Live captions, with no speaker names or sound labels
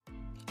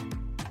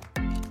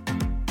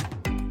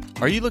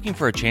Are you looking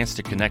for a chance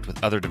to connect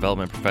with other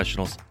development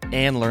professionals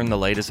and learn the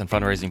latest in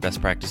fundraising best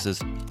practices?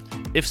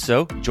 If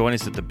so, join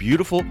us at the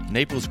beautiful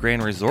Naples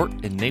Grand Resort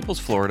in Naples,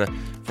 Florida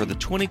for the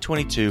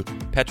 2022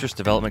 Petrus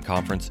Development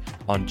Conference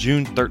on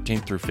June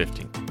 13th through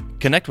 15th.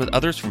 Connect with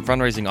others from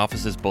fundraising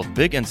offices both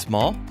big and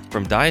small,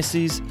 from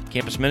dioceses,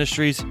 campus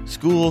ministries,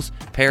 schools,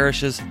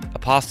 parishes,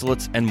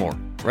 apostolates, and more.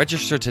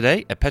 Register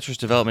today at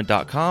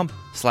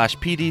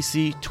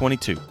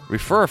petrusdevelopment.com/PDC22.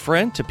 Refer a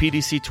friend to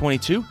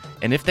PDC22,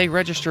 and if they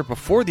register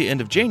before the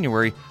end of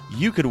January,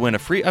 you could win a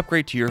free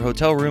upgrade to your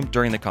hotel room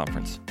during the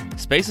conference.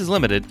 Space is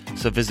limited,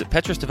 so visit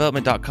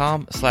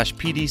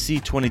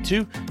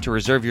petrusdevelopment.com/PDC22 to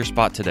reserve your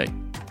spot today.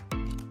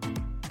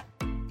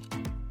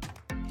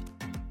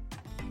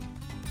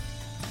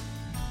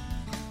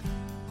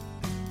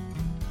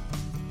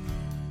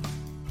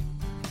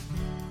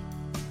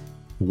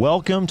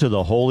 Welcome to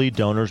the Holy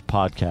Donors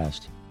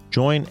Podcast.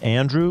 Join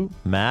Andrew,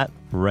 Matt,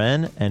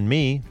 Ren, and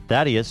me,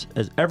 Thaddeus,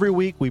 as every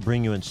week we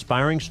bring you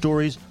inspiring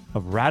stories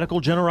of radical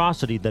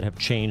generosity that have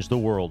changed the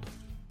world.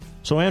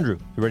 So Andrew,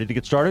 you ready to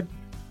get started?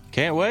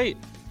 Can't wait.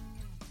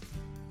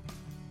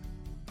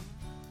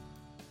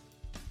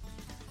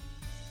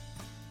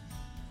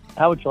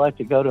 How would you like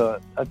to go to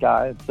a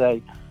guy and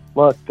say,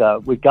 look,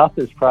 we've got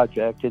this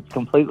project. It's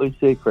completely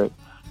secret.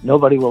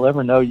 Nobody will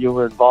ever know you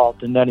were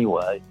involved in any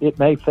way. It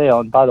may fail.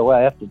 And by the way,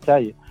 I have to tell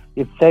you,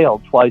 it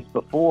failed twice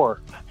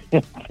before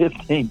in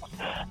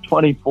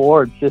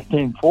 1524 and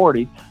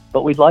 1540.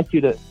 But we'd like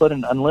you to put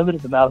an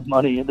unlimited amount of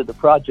money into the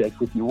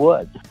project if you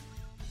would.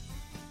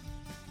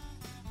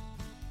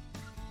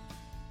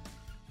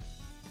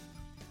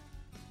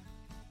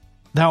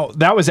 Now,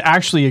 that was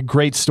actually a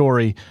great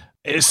story.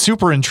 It's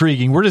super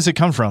intriguing. Where does it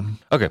come from?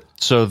 Okay,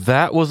 so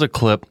that was a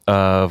clip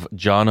of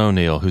John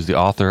O'Neill, who's the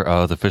author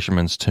of The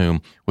Fisherman's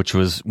Tomb, which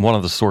was one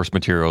of the source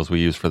materials we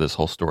used for this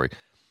whole story.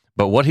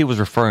 But what he was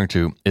referring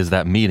to is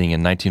that meeting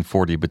in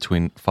 1940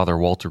 between Father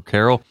Walter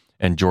Carroll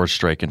and George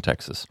Strake in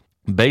Texas.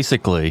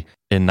 Basically,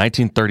 in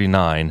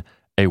 1939,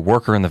 a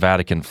worker in the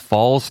Vatican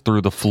falls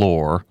through the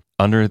floor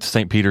under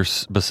St.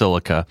 Peter's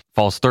Basilica,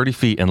 falls 30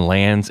 feet and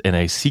lands in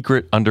a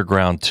secret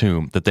underground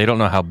tomb that they don't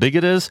know how big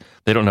it is,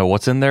 they don't know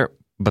what's in there,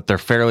 but they're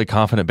fairly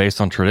confident based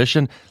on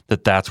tradition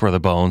that that's where the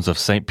bones of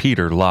St.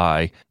 Peter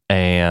lie.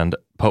 And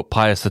Pope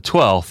Pius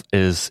XII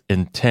is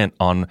intent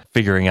on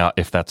figuring out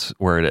if that's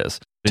where it is.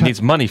 He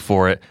needs money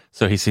for it,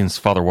 so he sends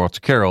Father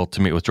Walter Carroll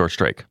to meet with George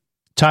Strake.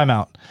 Time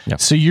out. Yeah.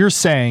 So you're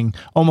saying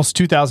almost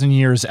 2,000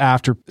 years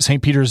after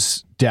St.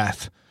 Peter's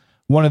death,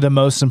 one of the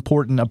most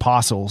important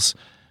apostles,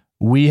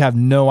 we have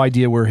no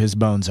idea where his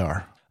bones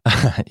are.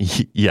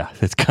 Yeah,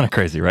 it's kind of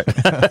crazy, right?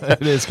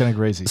 It is kind of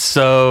crazy.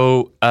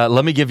 So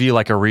let me give you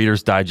like a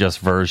Reader's Digest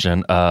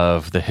version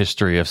of the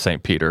history of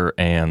St. Peter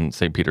and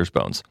St. Peter's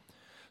bones.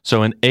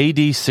 So in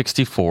AD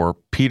 64,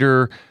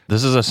 Peter,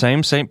 this is the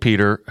same St.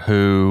 Peter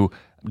who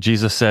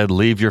Jesus said,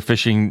 leave your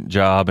fishing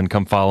job and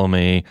come follow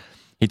me.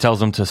 He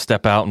tells him to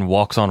step out and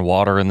walks on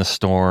water in the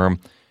storm.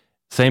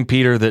 St.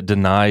 Peter that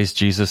denies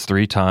Jesus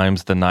 3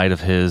 times the night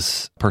of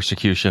his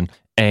persecution.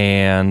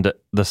 And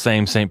the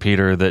same St.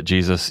 Peter that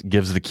Jesus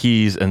gives the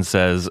keys and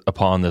says,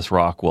 upon this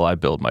rock will I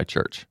build my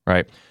church,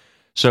 right?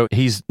 So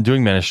he's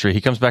doing ministry.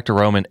 He comes back to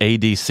Rome in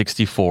AD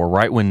 64,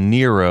 right when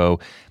Nero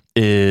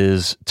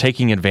is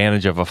taking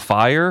advantage of a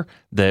fire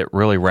that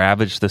really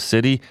ravaged the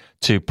city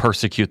to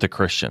persecute the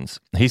Christians.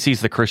 He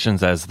sees the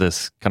Christians as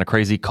this kind of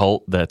crazy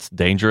cult that's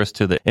dangerous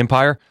to the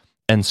empire,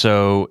 and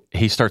so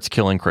he starts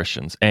killing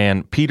Christians.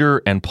 And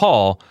Peter and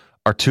Paul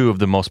are 2 of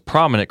the most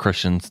prominent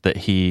Christians that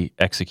he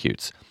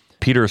executes.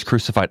 Peter is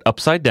crucified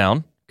upside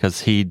down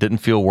because he didn't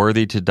feel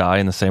worthy to die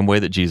in the same way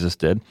that Jesus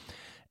did.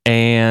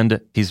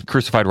 And he's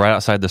crucified right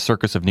outside the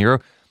Circus of Nero.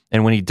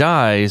 And when he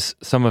dies,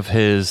 some of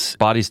his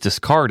body's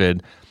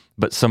discarded,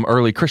 but some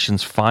early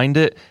Christians find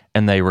it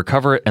and they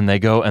recover it and they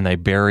go and they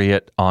bury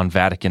it on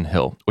Vatican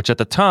Hill, which at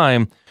the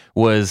time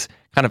was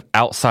kind of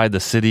outside the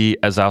city,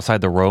 as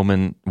outside the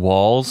Roman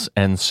walls.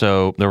 And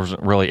so there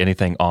wasn't really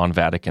anything on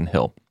Vatican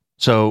Hill.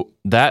 So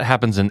that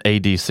happens in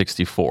AD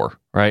 64,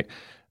 right?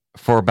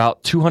 For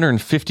about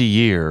 250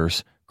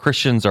 years,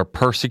 Christians are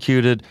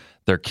persecuted,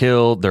 they're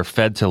killed, they're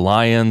fed to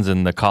lions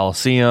in the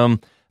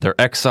Colosseum, they're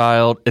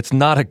exiled. It's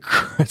not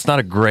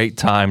a great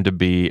time to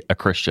be a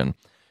Christian.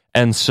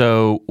 And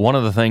so one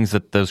of the things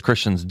that those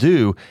Christians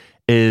do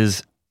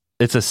is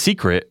it's a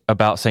secret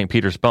about St.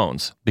 Peter's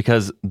bones,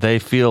 because they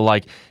feel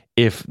like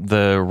if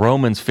the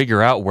Romans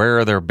figure out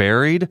where they're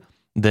buried,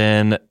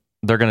 then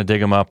they're going to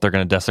dig them up, they're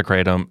going to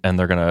desecrate them, and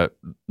they're going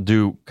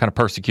to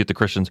persecute the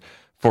Christians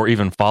for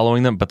even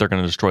following them, but they're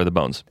going to destroy the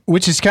bones.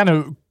 Which is kind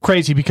of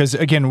crazy because,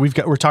 again,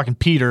 we're talking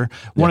Peter,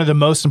 one of the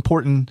most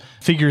important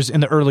figures in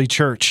the early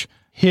church.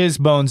 His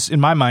bones, in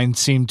my mind,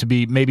 seem to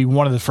be maybe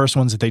one of the first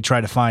ones that they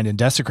try to find and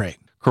desecrate.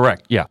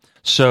 Correct, yeah.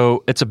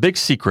 So it's a big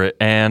secret,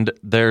 and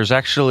there's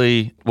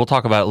actually, we'll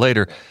talk about it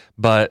later,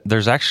 but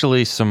there's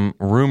actually some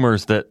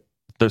rumors that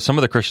some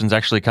of the Christians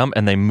actually come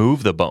and they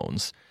move the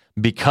bones.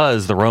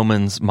 because the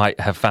Romans might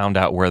have found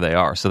out where they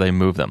are, so they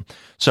move them.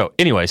 So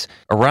anyways,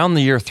 around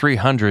the year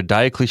 300,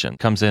 Diocletian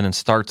comes in and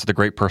starts the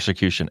Great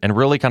Persecution and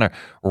really kind of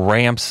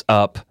ramps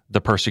up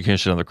the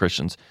persecution of the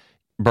Christians.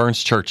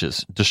 Burns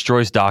churches,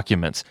 destroys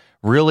documents.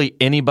 Really,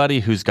 anybody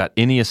who's got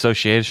any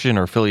association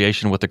or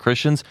affiliation with the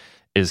Christians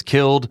is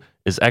killed,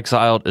 is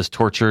exiled, is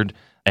tortured,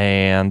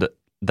 and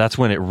that's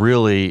when it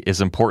really is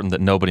important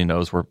that nobody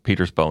knows where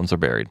Peter's bones are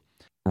buried.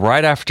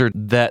 Right after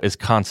that is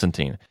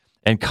Constantine.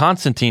 And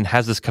Constantine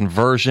has this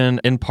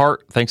conversion, in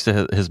part thanks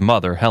to his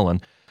mother,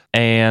 Helen,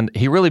 and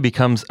he really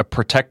becomes a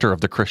protector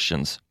of the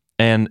Christians.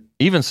 And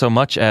even so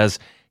much as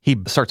he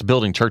starts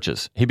building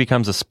churches, he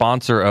becomes a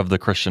sponsor of the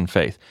Christian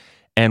faith.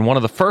 And one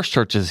of the first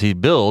churches he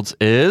builds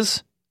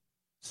is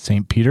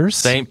St. Peter's?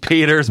 St.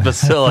 Peter's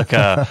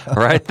Basilica,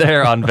 right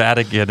there on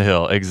Vatican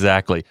Hill.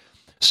 Exactly.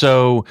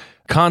 So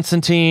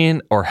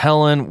Constantine or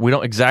Helen, we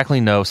don't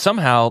exactly know.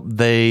 Somehow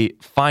they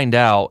find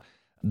out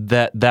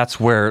that that's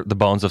where the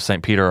bones of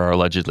St. Peter are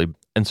allegedly.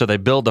 And so they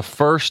build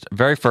the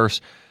very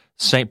first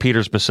St.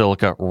 Peter's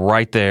Basilica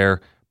right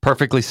there,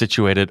 perfectly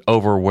situated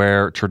over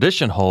where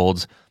tradition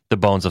holds the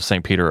bones of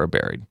St. Peter are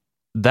buried.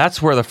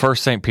 That's where the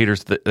first St.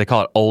 Peter's, they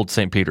call it Old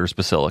St. Peter's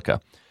Basilica.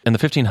 In the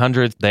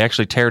 1500s, they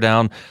actually tear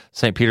down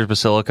St. Peter's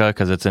Basilica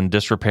because it's in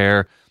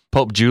disrepair.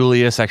 Pope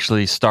Julius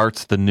actually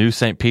starts the new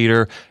St.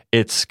 Peter.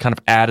 It's kind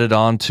of added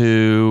on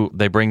to,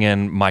 they bring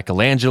in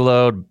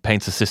Michelangelo,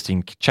 paints the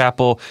Sistine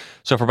Chapel.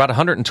 So for about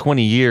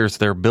 120 years,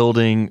 they're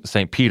building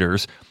St.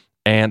 Peter's,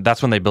 and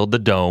that's when they build the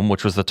dome,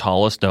 which was the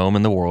tallest dome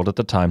in the world at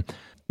the time.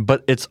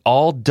 But it's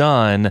all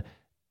done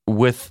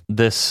with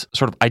this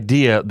sort of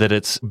idea that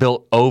it's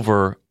built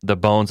over the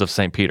bones of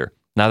St. Peter.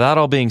 Now, that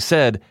all being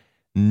said,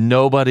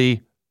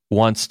 nobody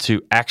wants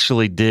to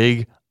actually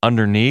dig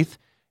underneath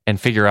and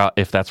figure out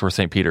if that's where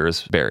St. Peter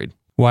is buried.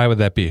 Why would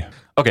that be?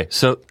 Okay,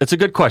 so it's a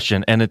good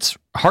question, and it's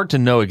hard to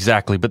know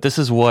exactly, but this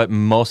is what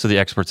most of the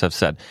experts have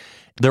said.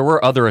 There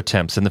were other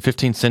attempts. In the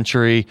 15th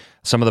century,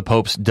 some of the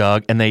popes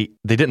dug, and they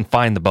didn't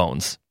find the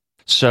bones.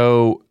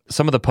 So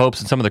some of the popes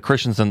and some of the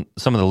Christians and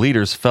some of the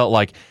leaders felt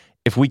like,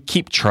 if we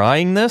keep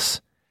trying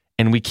this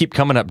and we keep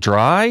coming up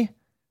dry,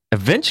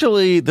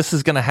 eventually this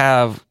is going to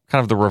have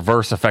kind of the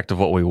reverse effect of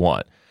what we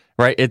want,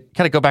 right? It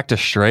kind of go back to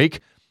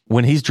Strake.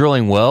 When he's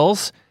drilling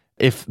wells,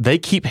 if they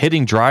keep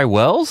hitting dry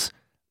wells,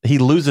 he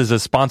loses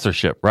his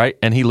sponsorship, right?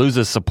 And he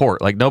loses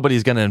support. Like,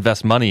 nobody's going to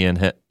invest money in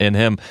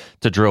him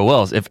to drill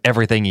wells if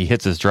everything he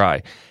hits is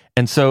dry.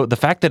 And so the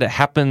fact that it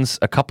happens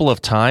a couple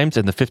of times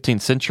in the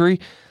 15th century,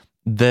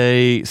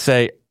 they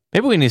say,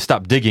 maybe we need to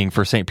stop digging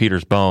for St.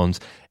 Peter's bones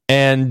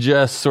and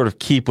just sort of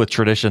keep with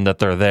tradition that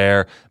they're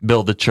there,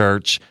 build the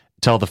church,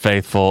 tell the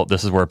faithful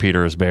this is where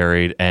Peter is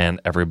buried, and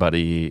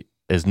everybody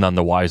is none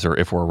the wiser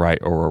if we're right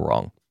or we're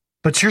wrong.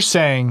 But you're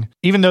saying,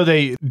 even though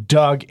they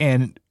dug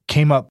and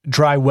came up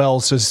dry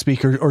wells, so to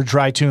speak, or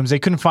dry tombs, they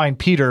couldn't find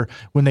Peter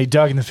when they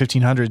dug in the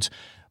 1500s.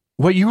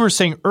 What you were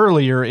saying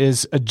earlier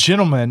is a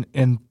gentleman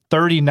in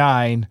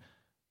 39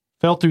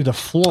 fell through the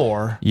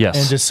floor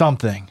into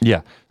something.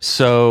 Yeah.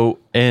 So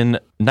in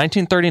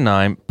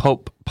 1939,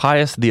 Pope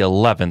Pius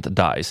XI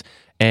dies,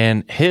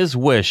 and his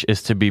wish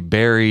is to be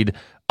buried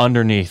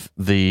underneath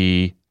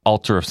the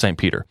altar of St.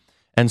 Peter.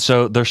 And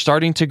so they're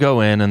starting to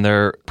go in and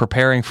they're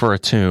preparing for a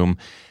tomb.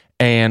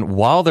 And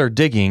while they're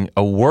digging,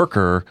 a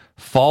worker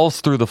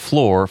falls through the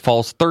floor,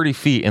 falls 30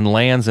 feet, and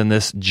lands in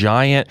this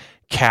giant,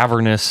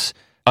 cavernous,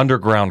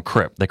 underground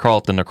crypt. They call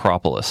it the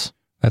Necropolis.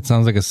 That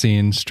sounds like a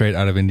scene straight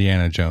out of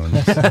Indiana Jones.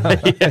 Yeah,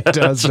 It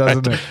does,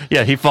 doesn't it?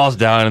 Yeah, he falls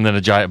down, and then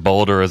a giant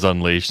boulder is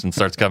unleashed and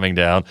starts coming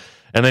down.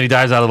 And then he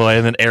dives out of the way,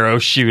 and then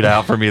arrows shoot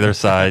out from either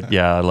side.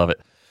 Yeah, I love it.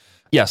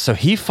 Yeah, so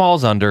he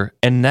falls under,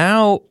 and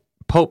now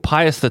Pope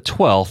Pius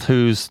XII,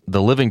 who's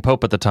the living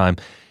pope at the time,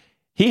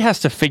 he has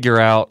to figure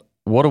out,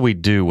 what do we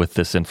do with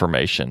this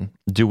information?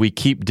 Do we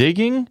keep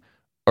digging,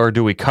 or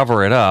do we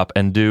cover it up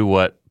and do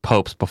what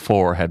popes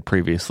before had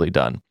previously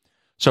done?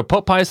 So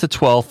Pope Pius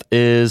XII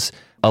is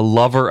a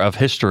lover of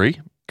history,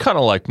 kind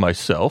of like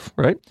myself,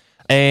 right?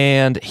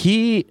 And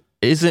he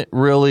isn't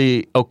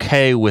really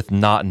okay with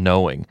not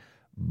knowing,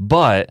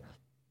 but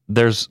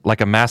there's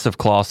like a massive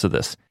clause to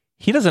this.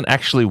 He doesn't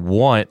actually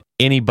want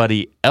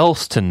anybody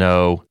else to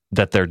know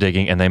that they're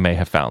digging and they may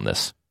have found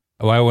this.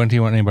 Why wouldn't he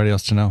want anybody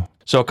else to know?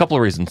 So a couple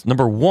of reasons.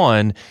 Number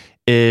one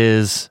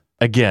is,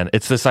 again,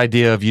 it's this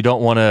idea of you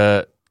don't want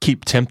to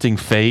keep tempting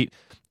fate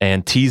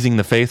and teasing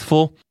the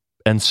faithful.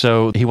 And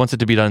so he wants it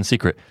to be done in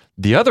secret.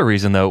 The other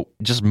reason, though,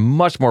 just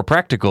much more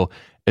practical,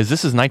 is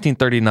this is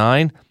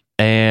 1939,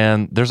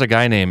 and there's a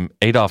guy named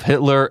Adolf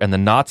Hitler and the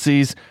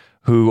Nazis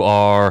who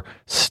are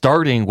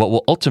starting what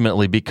will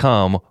ultimately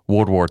become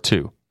World War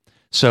II.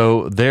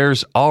 So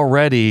there's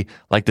already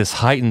like this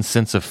heightened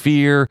sense of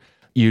fear.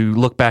 You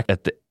look back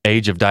at the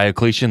age of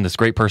Diocletian, this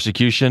great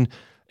persecution.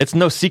 It's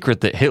no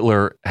secret that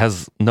Hitler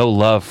has no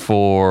love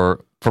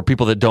for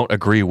people that don't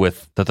agree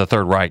with that the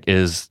Third Reich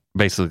is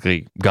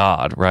basically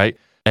God, right?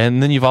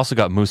 And then you've also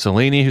got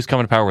Mussolini, who's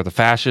coming to power with the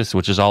fascists,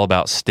 which is all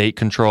about state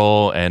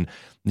control, and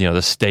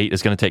the state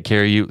is going to take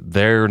care of you.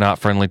 They're not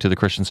friendly to the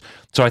Christians.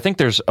 So I think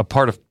there's a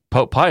part of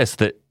Pope Pius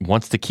that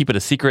wants to keep it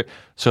a secret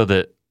so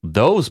that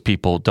those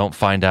people don't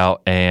find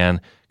out and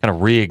kind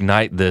of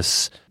reignite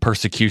this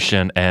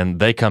persecution, and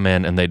they come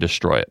in and they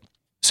destroy it.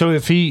 So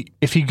if he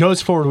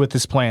goes forward with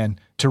this plan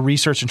to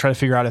research and try to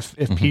figure out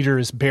if Peter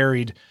is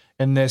buried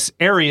in this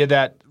area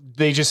that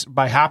they just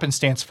by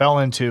happenstance fell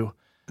into,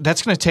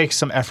 that's going to take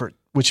some effort,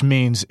 which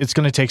means it's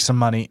going to take some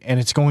money, and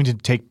it's going to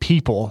take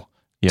people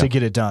to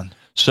get it done.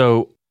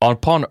 So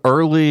upon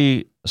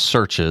early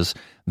searches,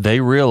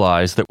 they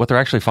realize that what they're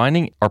actually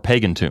finding are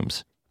pagan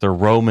tombs. They're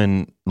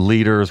Roman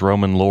leaders,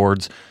 Roman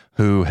lords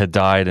who had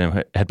died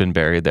and had been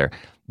buried there.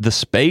 The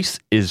space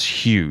is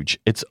huge.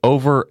 It's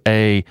over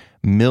 1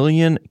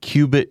 million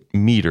cubic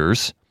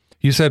meters.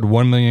 You said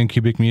 1 million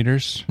cubic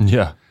meters?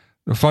 Yeah.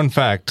 A fun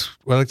fact,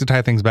 I like to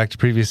tie things back to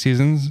previous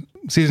seasons.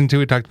 Season 2,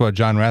 we talked about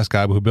John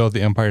Raskob, who built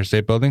the Empire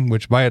State Building,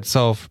 which by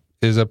itself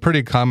is a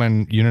pretty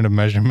common unit of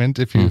measurement.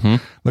 If you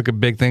look at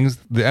big things,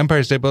 the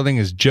Empire State Building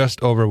is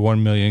just over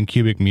 1 million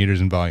cubic meters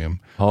in volume.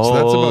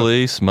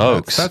 Holy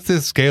smokes. That's the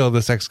scale of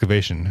this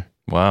excavation.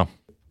 Wow.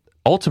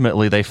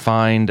 Ultimately, they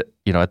find,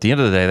 at the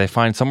end of the day, they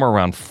find somewhere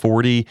around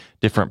 40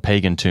 different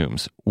pagan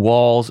tombs,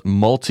 walls,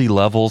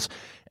 multi-levels.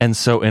 And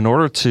so in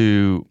order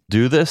to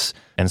do this,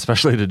 and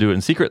especially to do it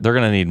in secret, they're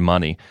going to need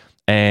money.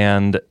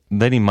 And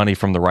they need money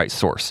from the right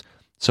source.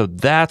 So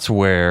that's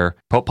where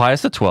Pope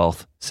Pius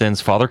XII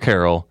sends Father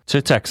Carroll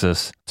to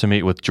Texas to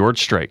meet with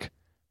George Strake,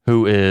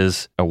 who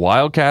is a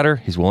wildcatter.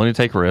 He's willing to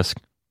take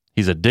risk.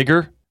 He's a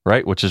digger,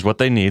 right? Which is what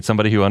they need,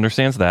 somebody who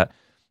understands that.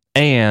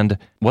 And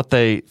what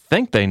they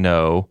think they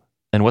know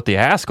and what the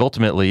ask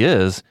ultimately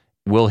is,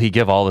 will he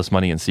give all this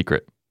money in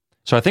secret?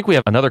 So I think we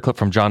have another clip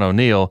from John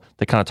O'Neill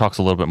that kind of talks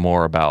a little bit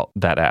more about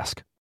that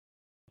ask.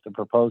 The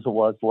proposal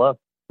was, look,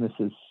 this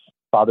is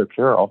Father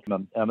Carroll,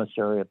 an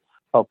emissary of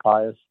Pope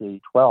Pius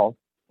XII,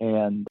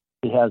 and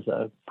he has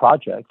a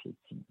project.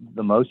 It's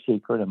the most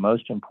secret and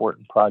most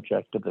important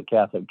project of the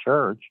Catholic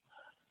Church,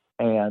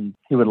 and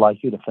he would like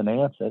you to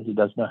finance it. He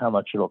doesn't know how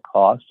much it'll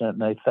cost, and it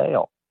may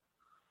fail.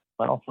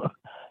 Well,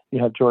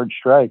 you have George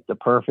Strake, the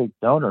perfect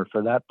donor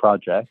for that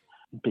project,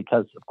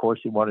 because, of course,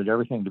 he wanted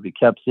everything to be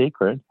kept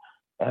secret.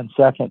 And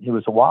second, he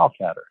was a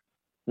wildcatter.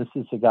 This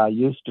is a guy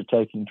used to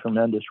taking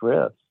tremendous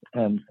risks,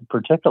 and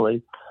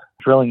particularly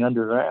drilling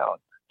underground.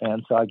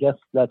 And so I guess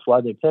that's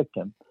why they picked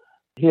him.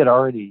 He had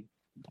already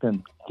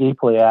been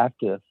deeply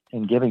active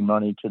in giving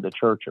money to the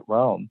church at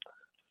Rome,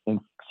 in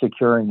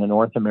securing the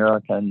North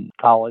American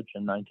College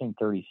in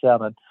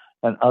 1937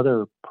 and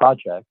other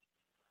projects.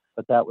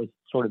 But that was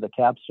sort of the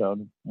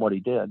capstone of what he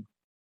did.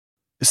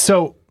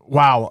 So,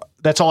 wow.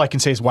 That's all I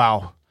can say is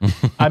wow.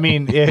 I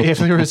mean, if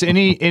there was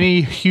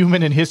any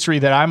human in history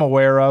that I'm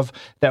aware of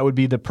that would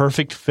be the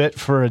perfect fit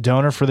for a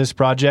donor for this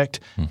project,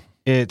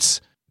 it's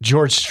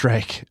George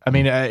Strake. I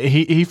mean,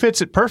 he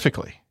fits it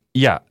perfectly.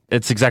 Yeah,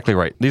 it's exactly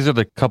right. These are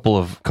the couple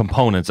of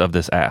components of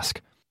this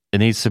ask. It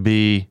needs to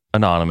be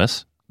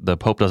anonymous. The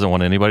Pope doesn't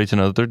want anybody to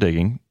know that they're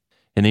digging.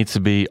 It needs to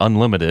be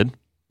unlimited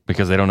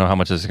because they don't know how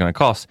much this is going to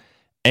cost.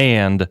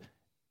 And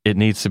it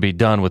needs to be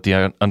done with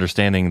the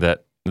understanding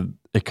that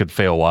it could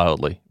fail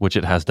wildly, which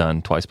it has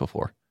done twice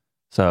before.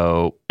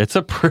 So it's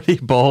a pretty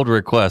bold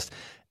request.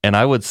 And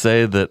I would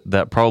say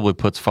that probably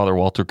puts Father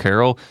Walter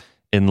Carroll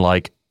in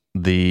like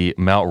the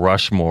Mount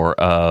Rushmore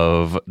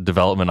of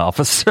development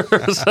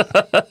officers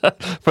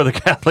for the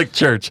Catholic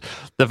Church.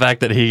 The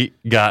fact that he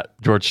got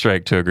George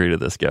Strake to agree to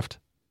this gift.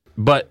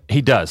 But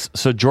he does.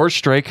 So George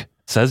Strake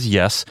says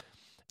yes.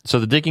 So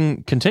the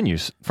digging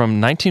continues. From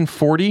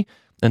 1940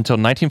 until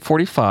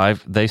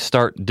 1945, they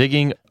start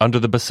digging under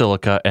the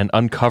basilica and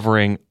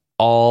uncovering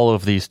all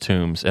of these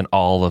tombs and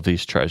all of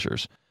these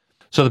treasures.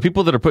 So the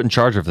people that are put in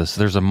charge of this,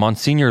 there's a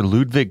Monsignor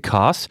Ludwig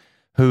Koss,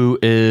 who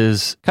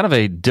is kind of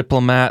a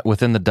diplomat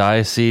within the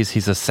diocese.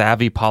 He's a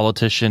savvy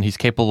politician. He's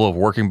capable of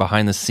working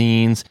behind the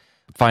scenes,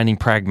 finding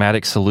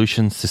pragmatic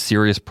solutions to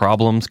serious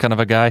problems, kind of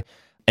a guy.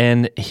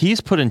 And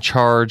he's put in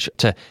charge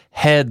to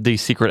head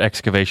these secret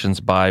excavations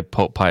by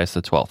Pope Pius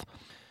XII.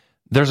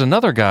 There's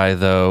another guy,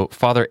 though,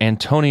 Father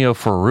Antonio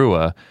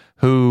Ferrua,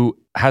 who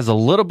has a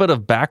little bit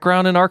of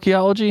background in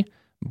archaeology,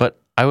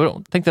 but I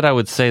don't think that I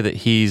would say that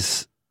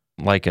he's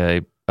like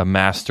a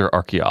master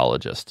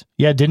archaeologist.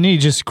 Yeah, didn't he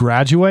just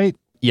graduate?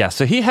 Yeah,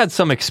 so he had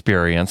some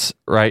experience,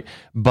 right?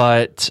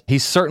 But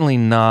he's certainly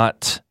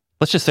not,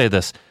 let's just say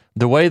this,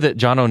 the way that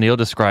John O'Neill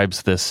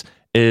describes this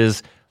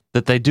is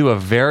that they do a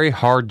very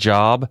hard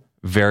job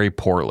very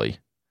poorly,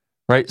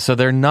 right? So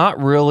they're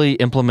not really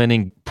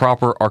implementing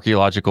proper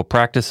archaeological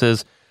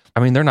practices. I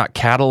mean, they're not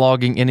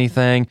cataloging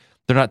anything.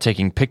 They're not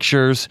taking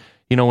pictures.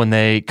 You know, when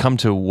they come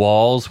to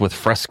walls with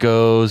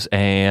frescoes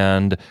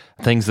and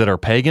things that are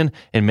pagan,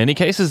 in many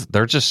cases,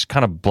 they're just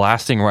kind of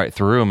blasting right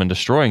through them and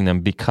destroying them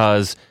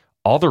because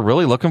all they're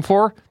really looking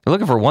for, they're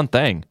looking for one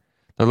thing.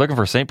 They're looking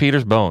for St.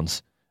 Peter's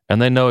bones.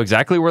 And they know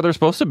exactly where they're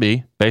supposed to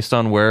be based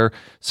on where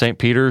St.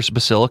 Peter's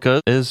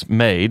Basilica is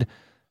made.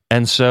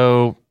 And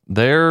so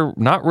they're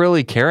not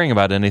really caring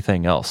about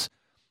anything else.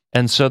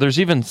 And so there's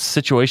even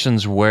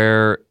situations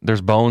where there's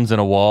bones in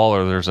a wall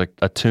or there's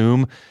a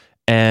tomb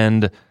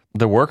and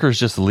the workers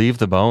just leave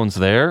the bones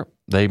there.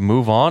 they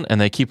move on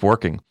and they keep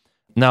working.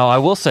 Now, I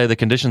will say the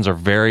conditions are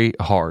very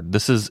hard.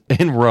 This is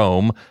in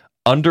Rome,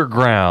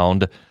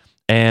 underground,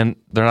 and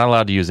they're not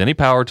allowed to use any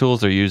power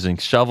tools. They're using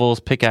shovels,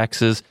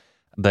 pickaxes.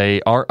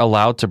 They aren't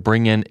allowed to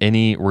bring in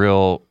any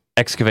real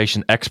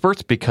excavation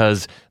experts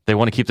because they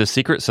want to keep this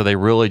secret, so they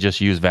really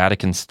just use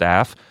Vatican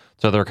staff.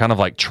 So they're kind of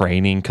like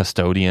training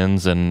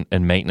custodians and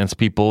maintenance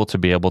people to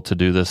be able to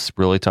do this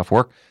really tough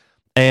work.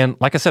 And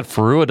like I said,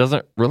 Ferrua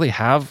doesn't really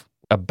have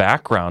a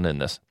background in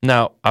this.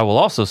 Now, I will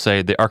also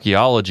say the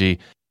archaeology,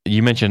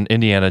 you mentioned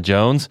Indiana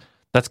Jones,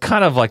 that's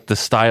kind of like the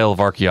style of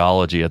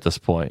archaeology at this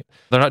point.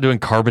 They're not doing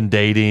carbon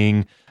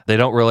dating. They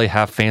don't really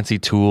have fancy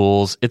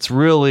tools. It's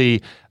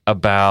really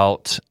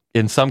about,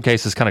 in some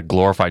cases, kind of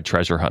glorified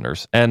treasure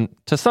hunters. And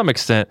to some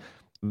extent,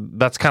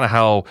 that's kind of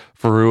how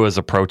Ferrua is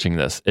approaching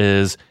this,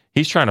 is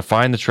he's trying to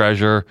find the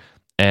treasure,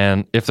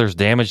 and if there's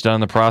damage done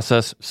in the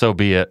process, so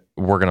be it.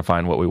 We're going to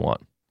find what we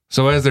want.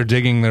 So as they're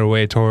digging their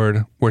way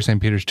toward where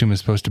St. Peter's tomb is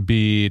supposed to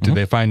be, did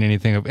they find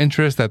anything of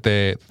interest that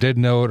they did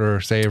note or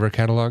save or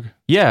catalog?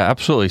 Yeah,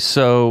 absolutely.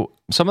 So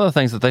some of the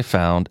things that they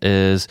found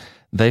is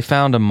they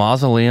found a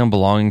mausoleum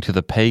belonging to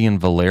the pagan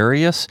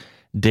Valerius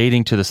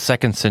dating to the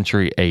 2nd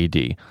century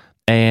AD.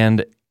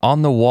 And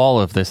on the wall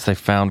of this, they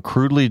found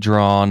crudely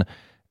drawn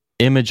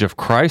image of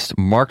Christ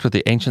marked with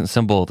the ancient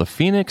symbol of the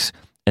phoenix,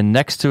 and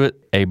next to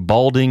it, a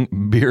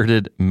balding,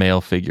 bearded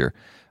male figure.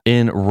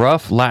 In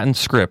rough Latin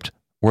script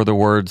were the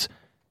words,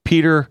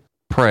 "Peter,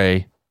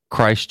 pray,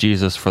 Christ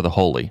Jesus for the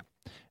holy."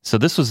 So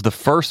this was the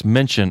first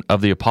mention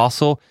of the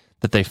apostle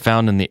that they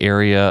found in the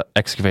area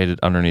excavated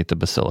underneath the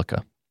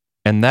basilica.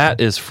 And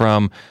that is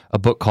from a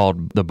book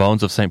called The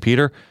Bones of St.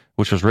 Peter,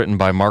 which was written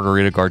by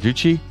Margherita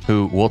Garducci,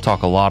 who we'll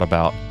talk a lot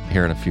about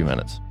here in a few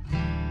minutes.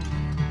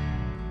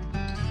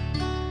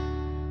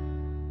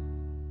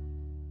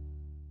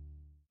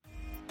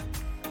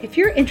 If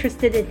you're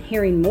interested in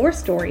hearing more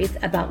stories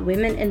about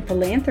women in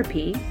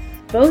philanthropy,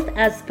 both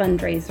as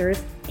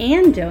fundraisers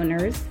and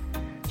donors,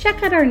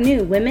 check out our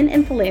new Women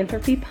in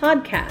Philanthropy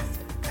podcast,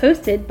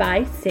 hosted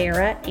by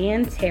Sarah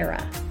and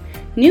Tara.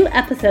 New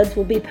episodes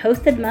will be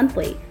posted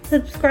monthly.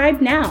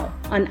 Subscribe now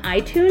on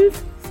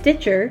iTunes,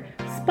 Stitcher,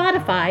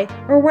 Spotify,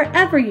 or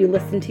wherever you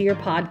listen to your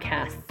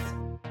podcasts.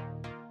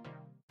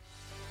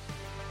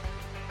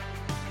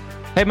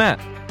 Hey, Matt.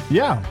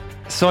 Yeah,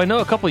 So I know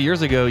a couple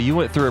years ago you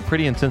went through a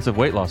pretty intensive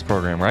weight loss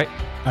program, right?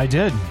 I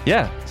did.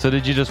 Yeah. So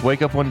did you just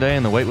wake up one day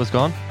and the weight was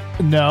gone?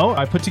 No,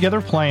 I put together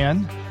a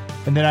plan,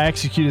 and then I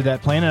executed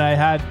that plan, and I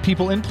had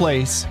people in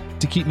place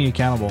to keep me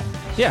accountable.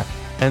 Yeah.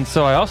 And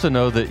so I also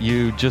know that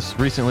you just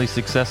recently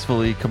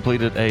successfully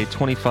completed a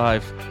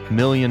 $25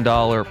 million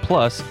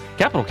plus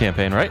capital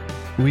campaign, right?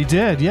 We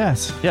did,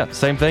 yes. Yeah.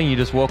 Same thing. You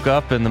just woke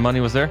up and the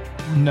money was there?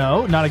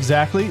 No, not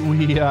exactly.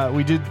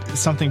 We did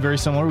something very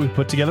similar. We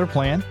put together a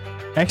plan,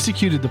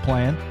 executed the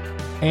plan,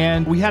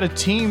 and we had a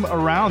team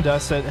around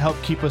us that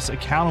helped keep us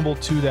accountable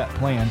to that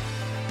plan.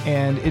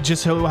 And it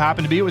just so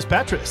happened to be it was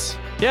Petrus.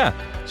 Yeah.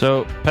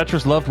 So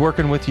Petrus loved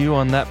working with you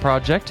on that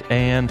project,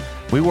 and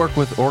we work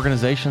with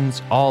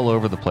organizations all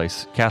over the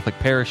place. Catholic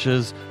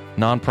parishes,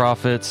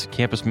 nonprofits,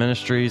 campus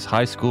ministries,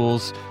 high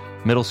schools,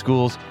 middle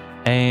schools,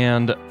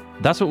 and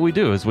that's what we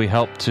do is we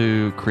help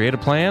to create a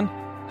plan,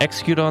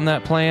 execute on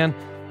that plan,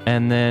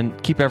 and then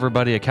keep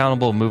everybody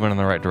accountable, moving in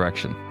the right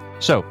direction.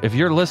 So if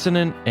you're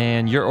listening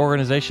and your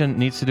organization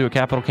needs to do a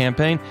capital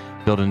campaign,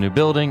 build a new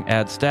building,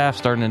 add staff,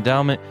 start an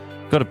endowment,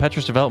 go to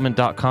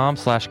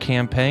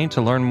petrusdevelopment.com/campaign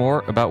to learn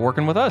more about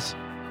working with us.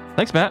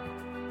 Thanks, Matt.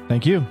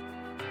 Thank you.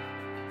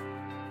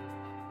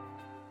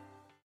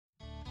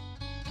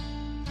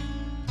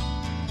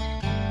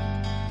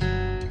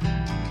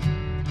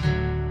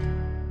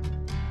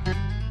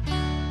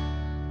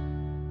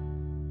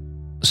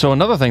 So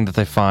another thing that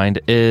they find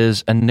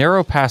is a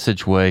narrow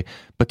passageway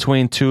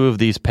between two of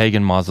these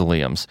pagan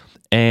mausoleums.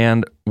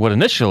 And what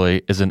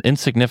initially is an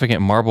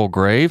insignificant marble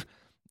grave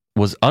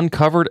was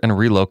uncovered and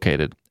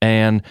relocated.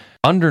 And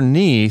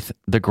underneath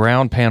the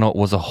ground panel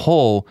was a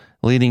hole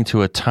leading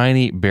to a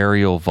tiny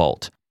burial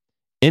vault.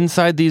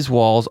 Inside these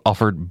walls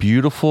offered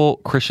beautiful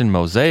Christian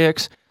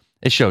mosaics.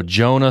 It showed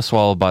Jonah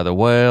swallowed by the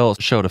whale,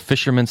 showed a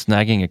fisherman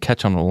snagging a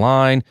catch on the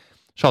line,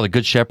 showed the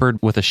good shepherd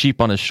with a sheep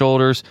on his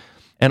shoulders.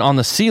 And on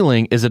the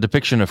ceiling is a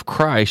depiction of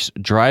Christ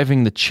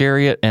driving the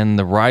chariot and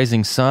the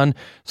rising sun,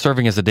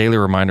 serving as a daily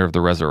reminder of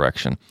the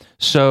resurrection.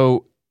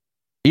 So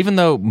even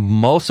though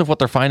most of what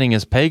they're finding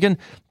is pagan,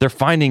 they're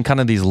finding kind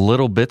of these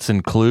little bits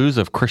and clues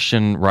of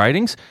Christian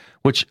writings,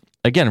 which,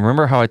 again,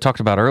 remember how I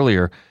talked about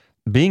earlier,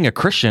 being a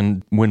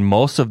Christian when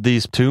most of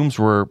these tombs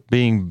were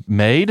being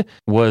made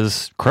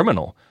was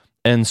criminal.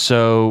 And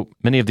so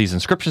many of these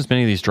inscriptions,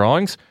 many of these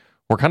drawings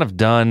were kind of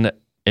done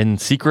in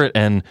secret,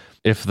 and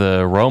if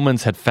the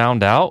Romans had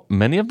found out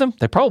many of them,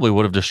 they probably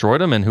would have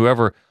destroyed them, and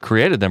whoever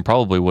created them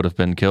probably would have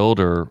been killed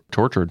or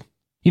tortured.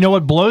 You know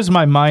what blows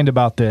my mind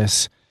about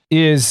this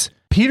is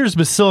Peter's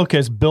Basilica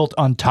is built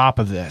on top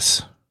of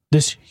this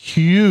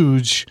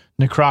huge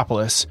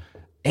necropolis.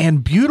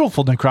 and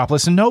beautiful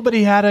necropolis, and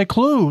nobody had a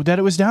clue that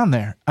it was down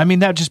there. I mean,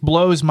 that just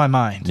blows my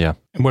mind. Yeah.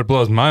 And what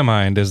blows my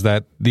mind is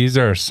that these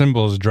are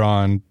symbols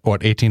drawn,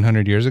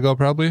 1,800 years ago,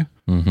 probably?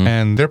 Mm-hmm.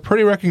 And they're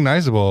pretty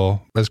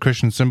recognizable as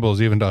Christian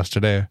symbols even to us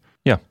today.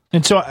 Yeah.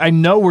 And so I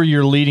know where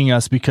you're leading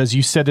us because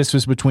you said this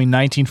was between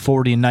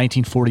 1940 and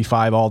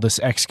 1945, all this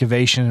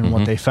excavation and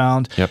what they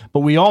found. Yep.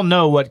 But we all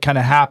know what kind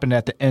of happened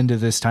at the end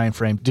of this time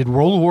frame. Did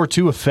World War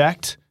II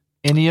affect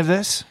any of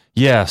this?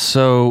 Yeah,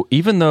 so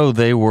even though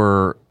they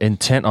were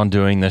intent on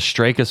doing this,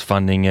 Strake is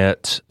funding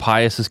it,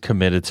 Pius is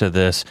committed to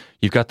this,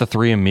 you've got the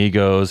three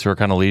amigos who are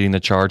kind of leading the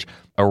charge.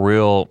 A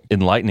real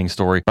enlightening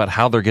story about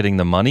how they're getting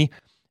the money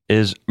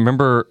is,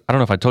 remember, I don't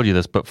know if I told you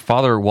this, but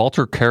Father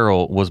Walter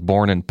Carroll was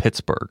born in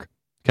Pittsburgh,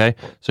 okay?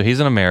 So he's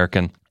an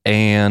American,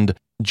 and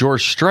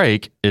George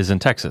Strake is in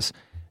Texas.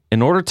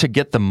 In order to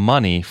get the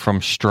money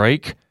from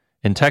Strake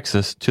in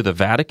Texas to the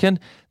Vatican,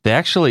 they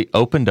actually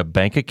opened a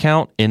bank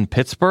account in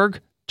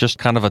Pittsburgh, just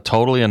kind of a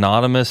totally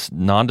anonymous,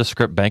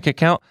 nondescript bank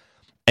account.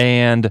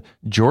 And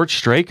George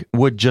Strake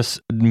would just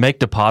make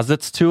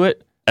deposits to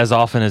it as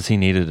often as he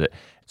needed it.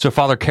 So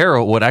Father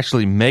Carroll would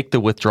actually make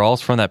the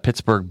withdrawals from that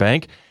Pittsburgh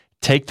bank,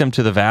 take them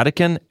to the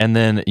Vatican, and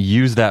then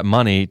use that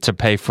money to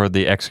pay for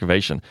the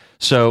excavation.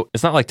 So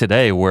it's not like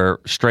today where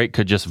Strake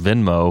could just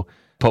Venmo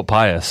Pope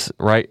Pius,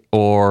 right?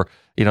 Or,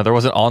 there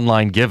wasn't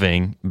online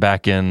giving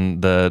back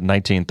in the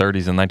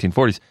 1930s and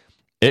 1940s.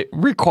 It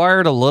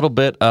required a little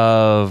bit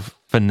of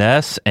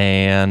finesse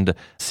and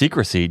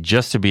secrecy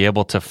just to be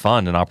able to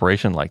fund an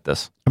operation like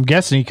this. I'm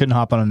guessing he couldn't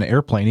hop on an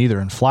airplane either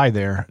and fly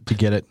there to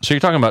get it. So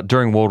you're talking about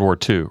during World War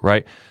II,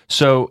 right?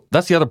 So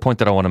that's the other point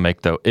that I want to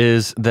make, though,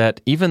 is that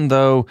even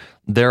though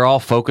they're all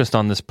focused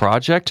on this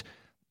project,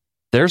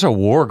 there's a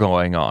war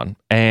going on,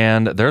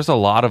 and there's a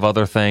lot of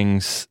other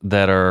things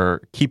that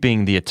are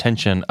keeping the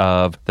attention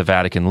of the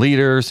Vatican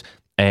leaders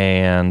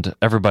and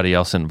everybody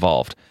else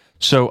involved.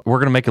 So we're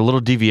going to make a little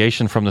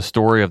deviation from the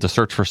story of the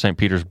search for St.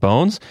 Peter's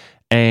bones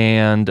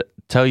and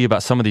tell you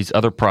about some of these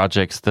other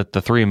projects that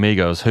the three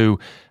amigos, who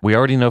we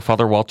already know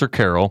Father Walter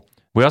Carroll.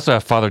 We also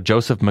have Father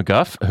Joseph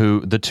McGuff,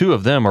 who the two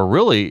of them are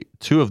really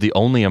two of the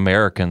only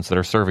Americans that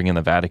are serving in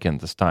the Vatican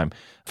at this time.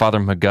 Father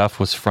McGuff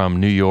was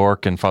from New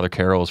York and Father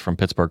Carroll is from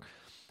Pittsburgh.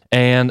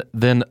 And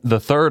then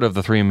the third of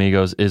the three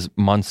amigos is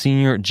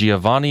Monsignor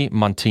Giovanni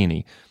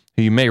Montini,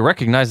 who you may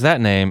recognize that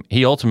name.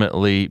 He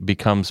ultimately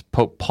becomes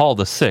Pope Paul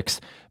VI.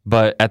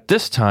 But at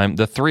this time,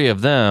 the three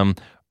of them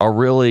are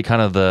really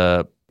kind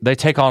of they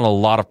take on a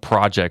lot of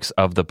projects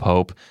of the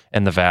Pope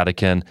and the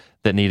Vatican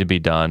that need to be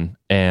done.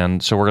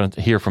 And so we're going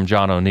to hear from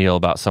John O'Neill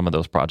about some of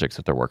those projects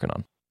that they're working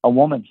on. A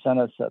woman sent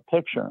us a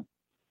picture,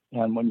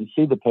 and when you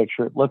see the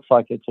picture, it looks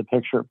like it's a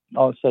picture,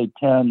 I'll say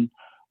 10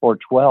 or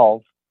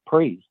 12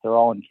 priests. They're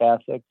all in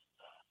cassocks.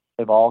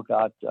 They've all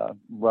got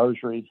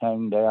rosaries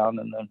hanging down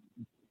and then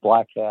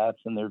black hats,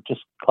 and they're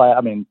just,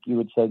 you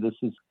would say this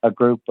is a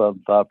group of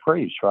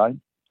priests, right?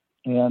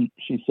 And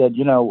she said,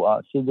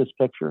 see this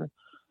picture?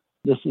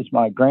 This is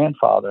my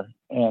grandfather,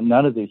 and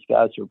none of these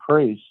guys are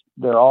priests.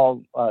 They're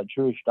all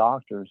Jewish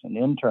doctors and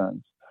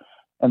interns,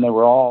 and they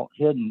were all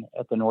hidden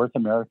at the North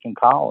American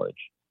College.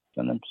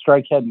 And if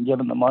Strake hadn't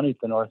given the money to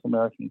the North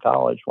American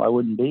College, why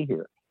wouldn't be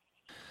here?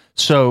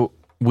 So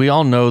we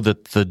all know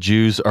that the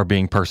Jews are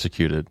being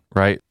persecuted,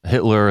 right?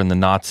 Hitler and the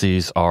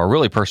Nazis are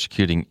really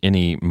persecuting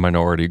any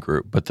minority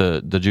group, but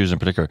the Jews in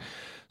particular.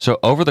 So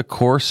over the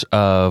course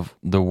of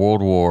the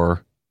World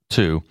War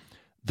II,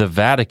 the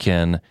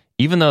Vatican,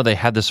 even though they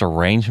had this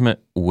arrangement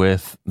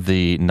with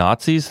the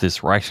Nazis, this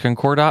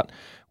Reichskonkordat,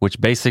 which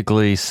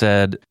basically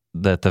said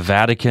that the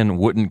Vatican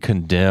wouldn't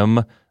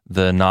condemn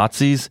the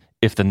Nazis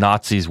if the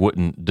Nazis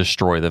wouldn't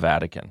destroy the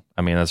Vatican.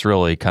 I mean, that's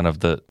really kind of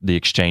the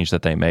exchange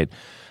that they made.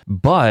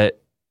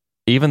 But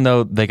even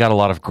though they got a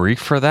lot of grief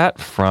for that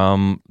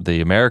from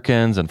the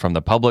Americans and from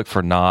the public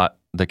for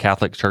the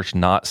Catholic Church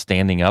not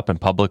standing up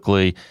and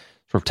publicly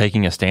sort of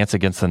taking a stance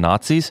against the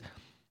Nazis,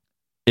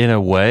 in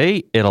a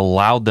way, it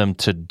allowed them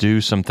to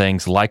do some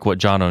things like what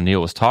John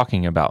O'Neill was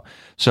talking about.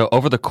 So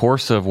over the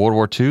course of World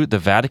War II, the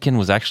Vatican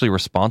was actually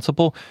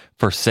responsible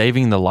for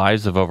saving the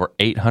lives of over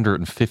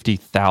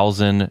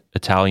 850,000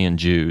 Italian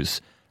Jews.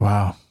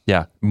 Wow.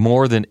 Yeah,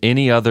 more than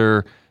any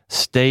other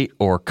state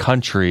or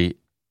country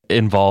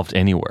involved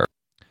anywhere.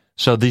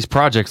 So these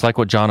projects, like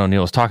what John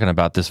O'Neill was talking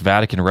about, this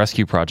Vatican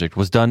Rescue Project,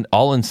 was done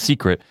all in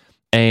secret.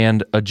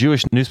 And a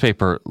Jewish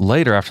newspaper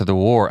later after the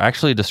war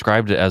actually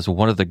described it as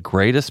one of the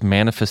greatest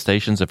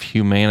manifestations of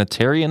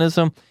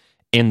humanitarianism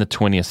in the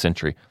 20th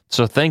century.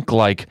 So think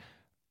like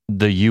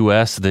the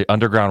U.S., the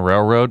Underground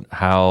Railroad,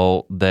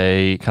 how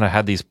they kind of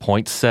had these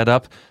points set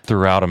up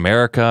throughout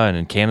America and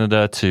in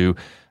Canada to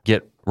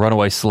get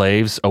runaway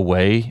slaves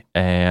away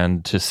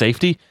and to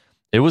safety.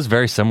 It was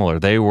very similar.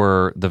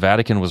 The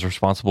Vatican was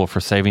responsible for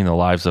saving the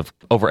lives of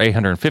over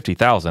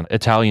 850,000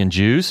 Italian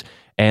Jews.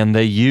 And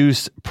they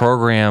used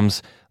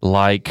programs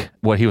like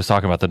what he was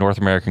talking about, the North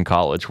American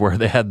College, where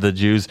they had the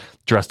Jews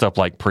dressed up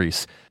like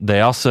priests.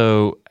 They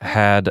also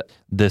had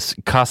this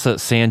Casa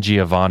San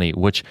Giovanni,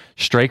 which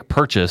Strake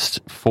purchased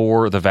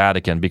for the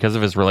Vatican because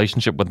of his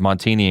relationship with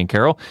Montini and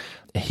Carroll.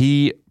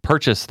 He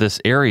purchased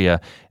this area,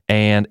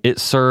 and it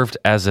served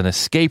as an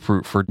escape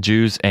route for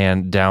Jews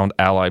and downed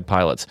Allied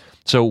pilots.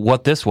 So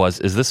what this was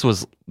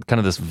kind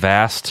of this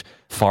vast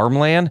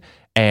farmland,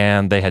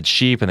 and they had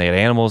sheep and they had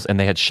animals and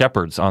they had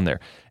shepherds on there.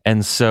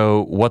 And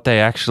so what they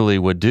actually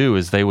would do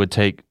is they would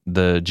take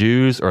the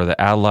Jews or the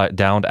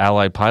downed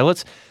Allied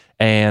pilots,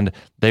 and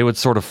they would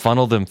sort of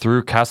funnel them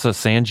through Casa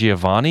San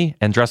Giovanni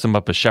and dress them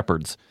up as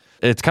shepherds.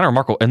 It's kind of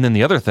remarkable. And then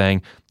the other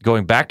thing,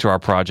 going back to our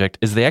project,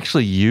 is they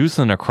actually used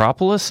the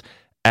Necropolis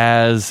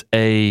as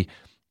a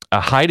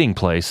hiding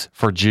place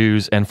for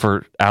Jews and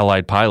for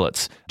Allied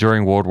pilots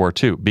during World War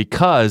II.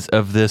 Because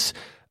of this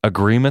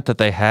agreement that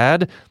they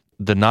had,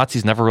 the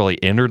Nazis never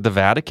really entered the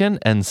Vatican,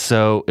 and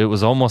so it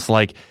was almost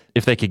like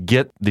if they could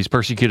get these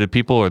persecuted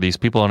people or these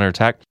people under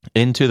attack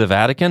into the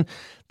Vatican,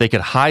 they could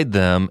hide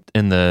them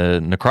in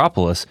the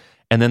Necropolis,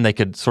 and then they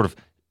could sort of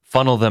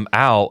funnel them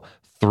out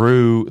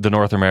through the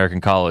North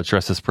American College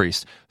dressed as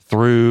priests,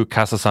 through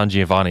Casa San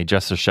Giovanni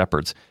dressed as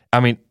shepherds.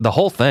 I mean, the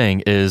whole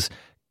thing is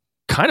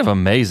kind of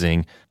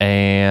amazing,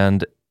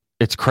 and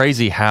it's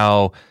crazy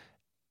how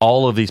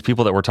all of these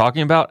people that we're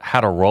talking about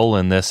had a role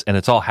in this, and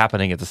it's all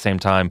happening at the same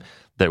time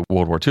that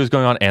World War II is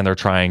going on, and they're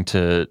trying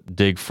to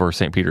dig for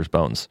St. Peter's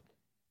bones.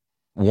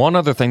 One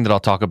other thing that I'll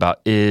talk about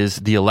is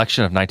the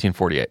election of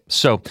 1948.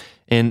 So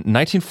in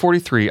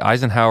 1943,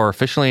 Eisenhower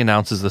officially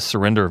announces the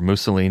surrender of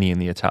Mussolini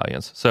and the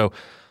Italians. So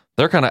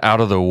they're kind of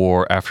out of the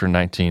war after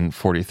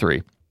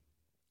 1943.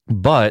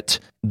 But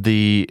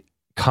the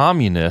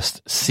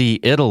communists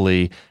see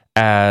Italy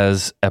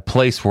as a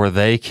place where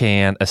they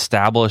can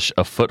establish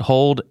a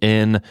foothold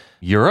in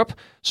Europe.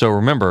 So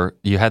remember,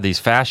 you had these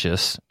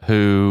fascists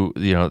who,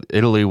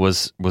 Italy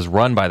was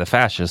run by the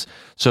fascists.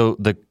 So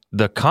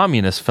the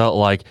communists felt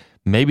like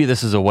maybe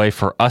this is a way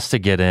for us to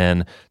get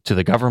in to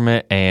the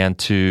government and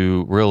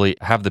to really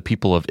have the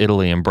people of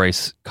Italy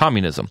embrace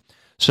communism.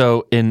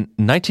 So in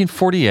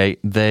 1948,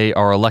 they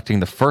are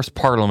electing the first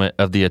parliament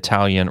of the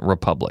Italian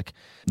Republic.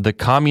 The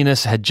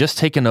communists had just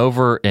taken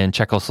over in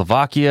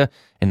Czechoslovakia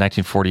in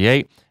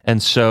 1948.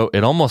 And so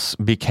it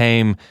almost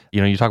became,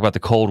 you talk about the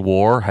Cold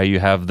War, how you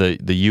have the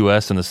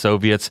U.S. and the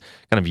Soviets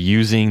kind of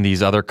using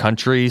these other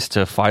countries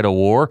to fight a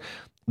war.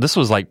 This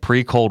was like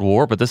pre-Cold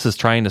War, but this is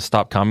trying to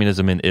stop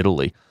communism in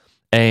Italy.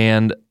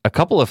 And a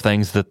couple of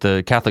things that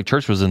the Catholic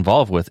Church was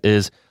involved with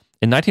is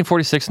in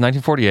 1946 and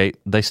 1948,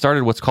 they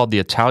started what's called the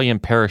Italian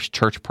Parish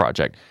Church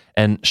Project.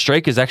 And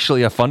Strake is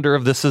actually a funder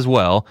of this as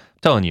well. I'm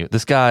telling you,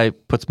 this guy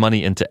puts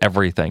money into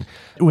everything.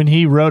 When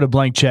he wrote a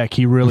blank check,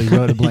 he really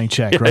wrote a blank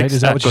check, right? Exactly.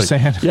 Is that what you're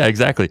saying? Yeah,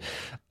 exactly.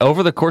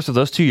 Over the course of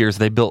those 2 years,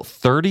 they built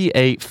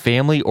 38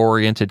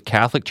 family-oriented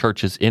Catholic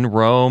churches in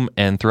Rome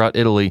and throughout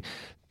Italy,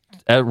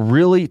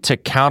 really to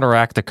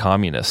counteract the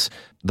communists.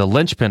 The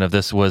linchpin of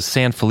this was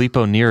San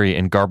Filippo Neri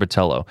in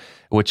Garbatello,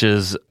 which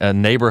is a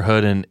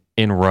neighborhood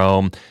in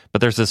Rome.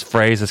 But there's this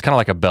phrase, it's kind of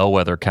like a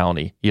bellwether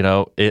county.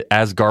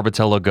 As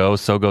Garbatello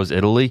goes, so goes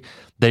Italy.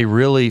 They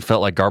really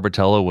felt like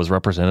Garbatello was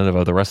representative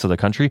of the rest of the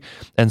country.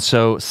 And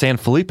so San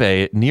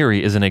Felipe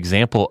Neri is an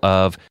example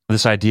of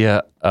this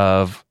idea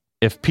of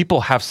if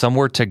people have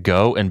somewhere to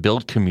go and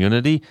build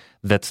community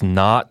that's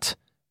not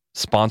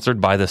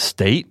sponsored by the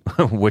state,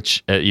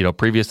 which,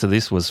 previous to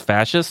this was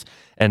fascist,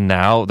 and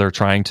now they're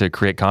trying to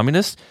create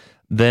communists,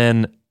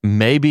 then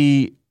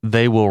maybe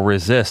they will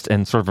resist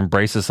and sort of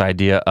embrace this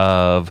idea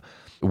of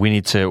we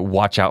need to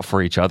watch out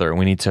for each other, and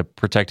we need to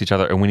protect each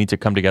other, and we need to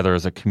come together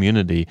as a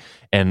community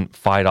and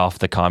fight off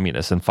the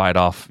communists and fight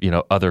off,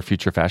 other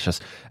future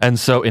fascists. And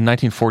so in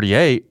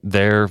 1948,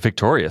 they're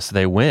victorious.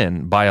 They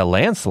win by a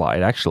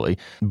landslide, actually.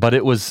 But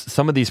it was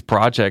some of these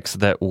projects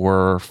that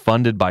were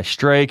funded by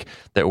Strake,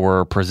 that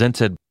were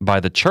presented by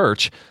the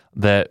church,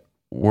 that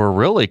were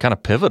really kind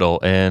of pivotal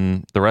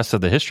in the rest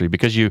of the history.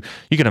 Because you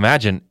can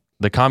imagine,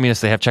 the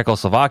communists, they have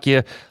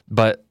Czechoslovakia,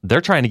 but they're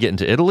trying to get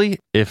into Italy.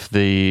 If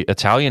the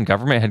Italian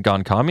government had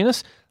gone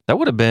communist, that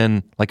would have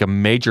been like a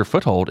major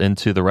foothold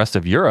into the rest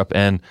of Europe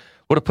and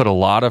would have put a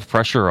lot of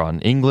pressure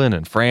on England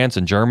and France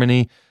and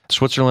Germany,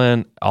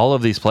 Switzerland, all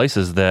of these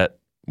places that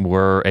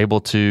were able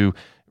to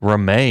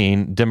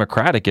remain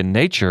democratic in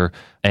nature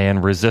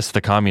and resist the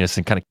communists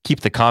and kind of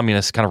keep the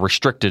communists kind of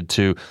restricted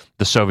to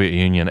the Soviet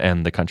Union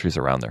and the countries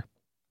around there.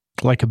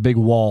 Like a big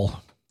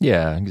wall.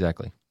 Yeah,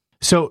 exactly.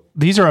 So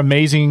these are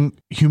amazing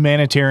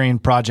humanitarian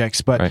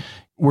projects, but Right.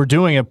 We're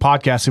doing a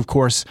podcast, of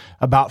course,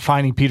 about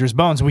finding Peter's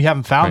bones. We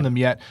haven't found them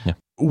yet. Yeah.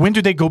 When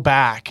do they go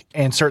back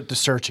and start the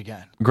search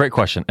again? Great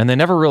question. And they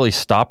never really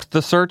stopped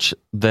the search.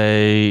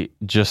 They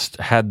just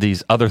had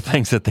these other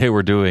things that they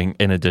were doing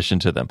in addition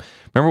to them.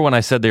 Remember when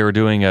I said they were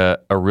doing a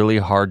really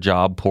hard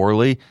job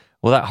poorly?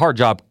 Well, that hard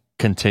job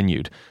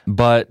continued.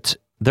 But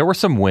there were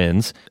some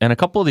wins, and a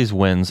couple of these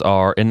wins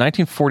are in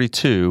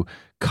 1942,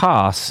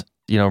 Koss,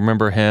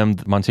 remember him,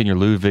 Monsignor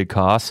Ludwig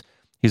Koss,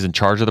 He's in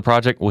charge of the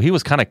project. Well, he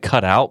was kind of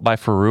cut out by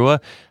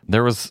Farua.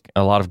 There was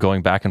a lot of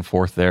going back and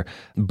forth there,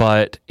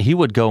 but he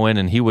would go in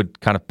and he would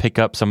kind of pick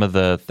up some of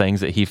the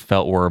things that he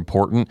felt were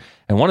important.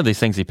 And one of these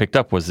things he picked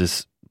up was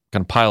this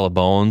kind of pile of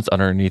bones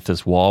underneath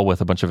this wall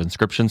with a bunch of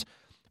inscriptions,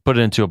 put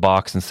it into a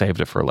box and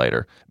saved it for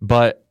later.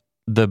 But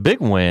the big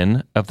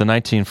win of the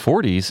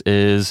 1940s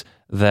is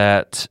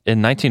that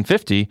in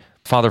 1950,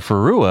 Father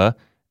Farua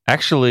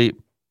actually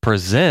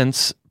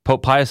presents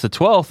Pope Pius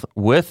XII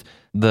with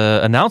the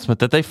announcement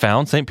that they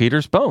found St.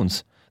 Peter's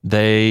bones.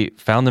 They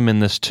found them in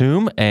this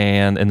tomb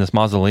and in this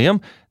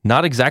mausoleum,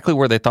 not exactly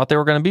where they thought they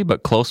were going to be,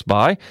 but close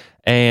by.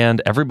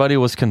 And everybody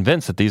was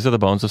convinced that these are the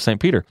bones of St.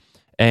 Peter.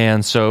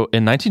 And so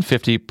in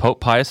 1950,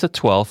 Pope Pius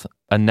XII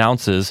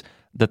announces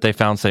that they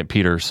found St.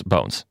 Peter's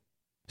bones.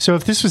 So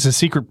if this was a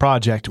secret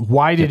project,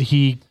 why did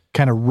he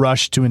kind of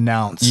rush to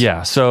announce?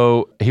 Yeah,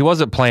 so he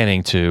wasn't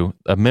planning to.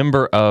 A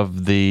member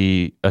of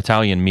the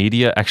Italian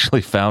media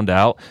actually found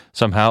out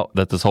somehow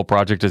that this whole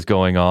project is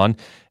going on,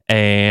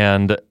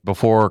 and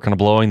before kind of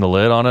blowing the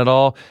lid on it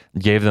all,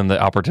 gave them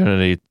the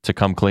opportunity to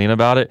come clean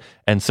about it.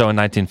 And so in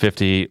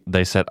 1950,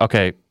 they said,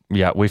 okay,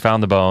 yeah, we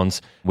found the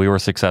bones. We were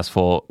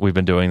successful. We've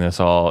been doing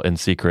this all in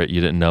secret. You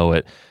didn't know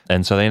it.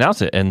 And so they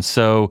announced it. And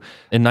so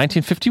in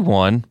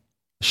 1951,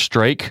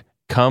 Strake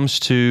comes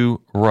to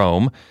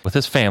Rome with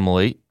his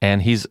family,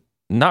 and he's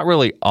not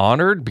really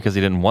honored because he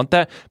didn't want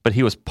that, but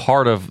he was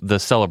part of the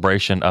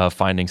celebration of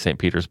finding St.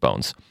 Peter's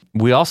bones.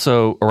 We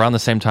also, around the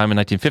same time in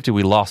 1950,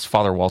 we lost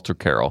Father Walter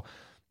Carroll.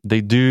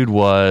 The dude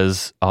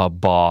was a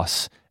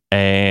boss,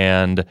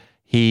 and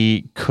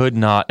he could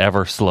not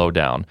ever slow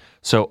down.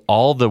 So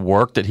all the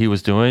work that he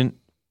was doing,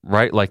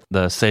 right, like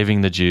the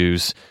saving the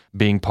Jews,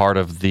 being part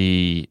of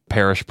the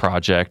parish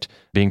project,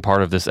 being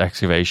part of this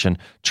excavation,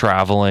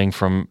 traveling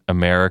from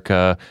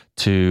America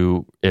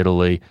to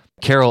Italy.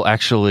 Carroll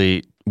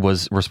actually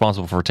was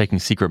responsible for taking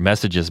secret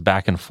messages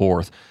back and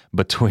forth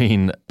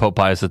between Pope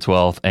Pius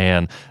XII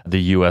and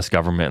the U.S.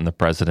 government and the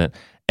president.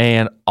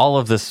 And all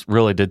of this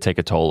really did take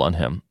a toll on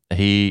him.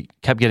 He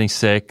kept getting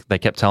sick. They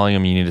kept telling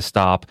him, you need to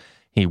stop.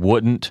 He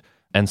wouldn't.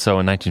 And so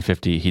in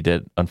 1950, he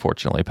did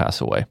unfortunately pass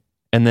away.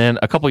 And then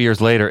a couple years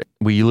later,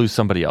 we lose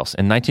somebody else.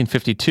 In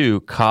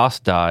 1952,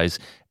 Koss dies,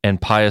 and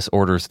Pius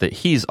orders that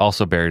he's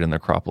also buried in the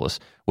Necropolis,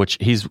 which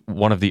he's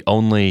one of the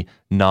only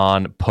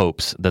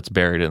non-popes that's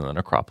buried in the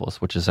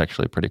Necropolis, which is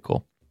actually pretty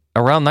cool.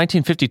 Around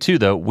 1952,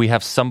 though, we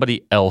have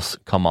somebody else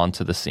come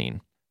onto the scene.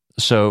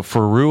 So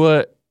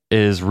Farua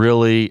is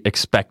really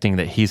expecting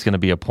that he's going to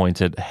be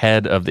appointed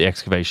head of the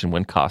excavation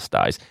when Koss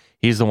dies.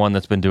 He's the one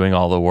that's been doing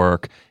all the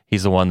work.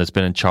 He's the one that's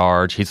been in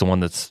charge. He's the one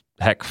that's,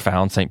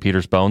 found St.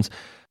 Peter's bones.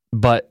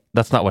 But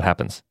that's not what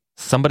happens.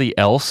 Somebody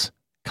else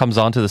comes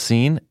onto the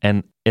scene,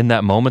 and in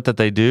that moment that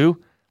they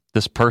do,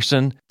 this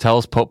person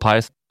tells Pope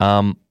Pius,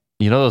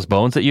 you know those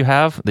bones that you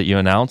have that you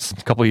announced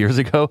a couple of years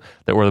ago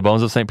that were the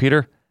bones of St.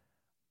 Peter?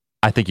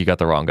 I think you got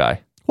the wrong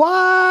guy.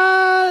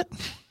 What?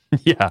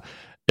 Yeah,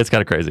 it's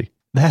kind of crazy.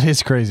 That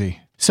is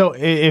crazy. So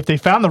if they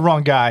found the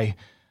wrong guy,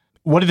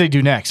 what do they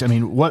do next? I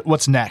mean,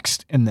 what's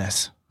next in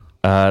this?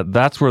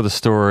 That's where the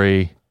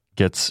story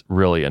gets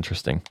really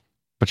interesting.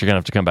 But you're going to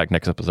have to come back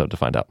next episode to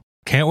find out.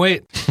 Can't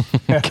wait.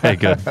 Okay,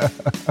 good.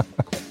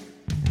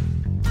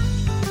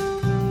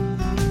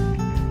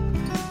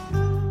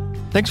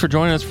 Thanks for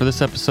joining us for this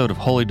episode of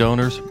Holy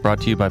Donors, brought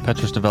to you by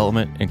Petrus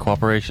Development in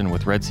cooperation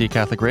with Red Sea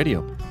Catholic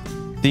Radio.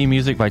 Theme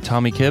music by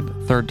Tommy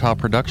Kibb, Third Top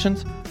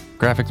Productions.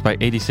 Graphics by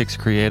 86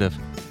 Creative.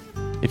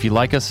 If you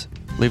like us,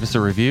 leave us a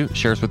review,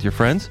 share us with your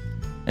friends,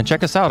 and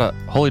check us out at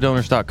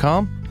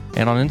holydonors.com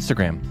and on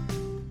Instagram.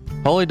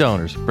 Holy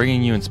Donors,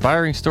 bringing you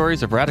inspiring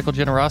stories of radical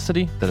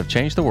generosity that have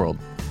changed the world.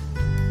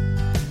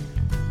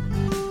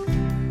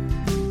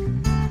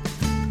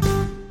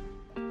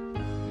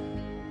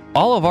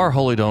 All of our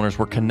Holy Donors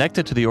were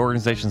connected to the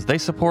organizations they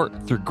support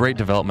through great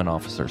development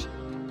officers.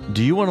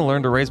 Do you want to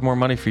learn to raise more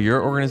money for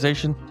your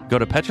organization? Go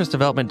to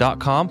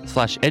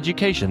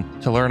petrusdevelopment.com/education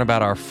to learn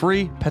about our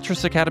free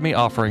Petrus Academy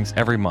offerings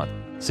every month.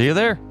 See you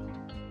there.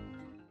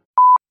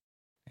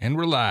 And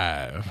we're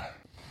live.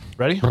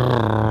 Ready?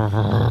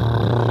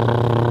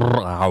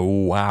 Ow,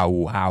 wow,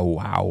 wow,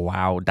 wow,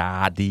 wow,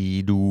 da,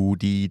 dee, doo,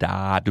 dee,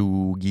 da,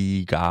 doo,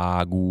 gee,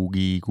 ga, goo,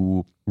 gee,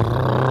 goo.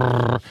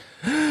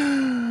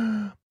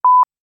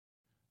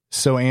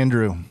 So,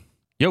 Andrew.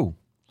 Yo.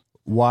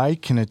 Why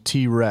can a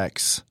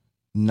T-Rex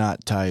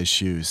not tie his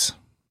shoes?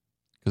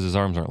 Because his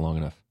arms aren't long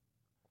enough.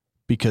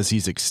 Because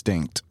he's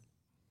extinct.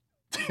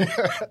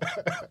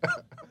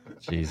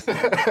 Jeez.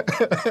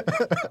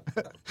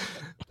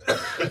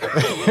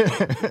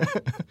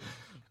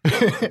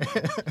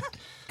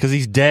 Because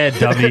he's dead,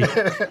 dummy.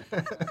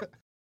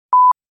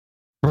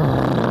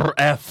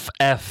 F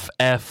F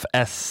F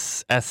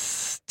S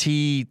S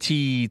T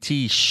T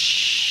T.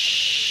 Shh.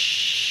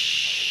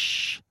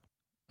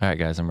 All right,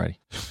 guys, I'm ready.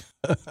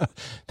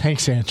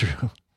 Thanks, Andrew.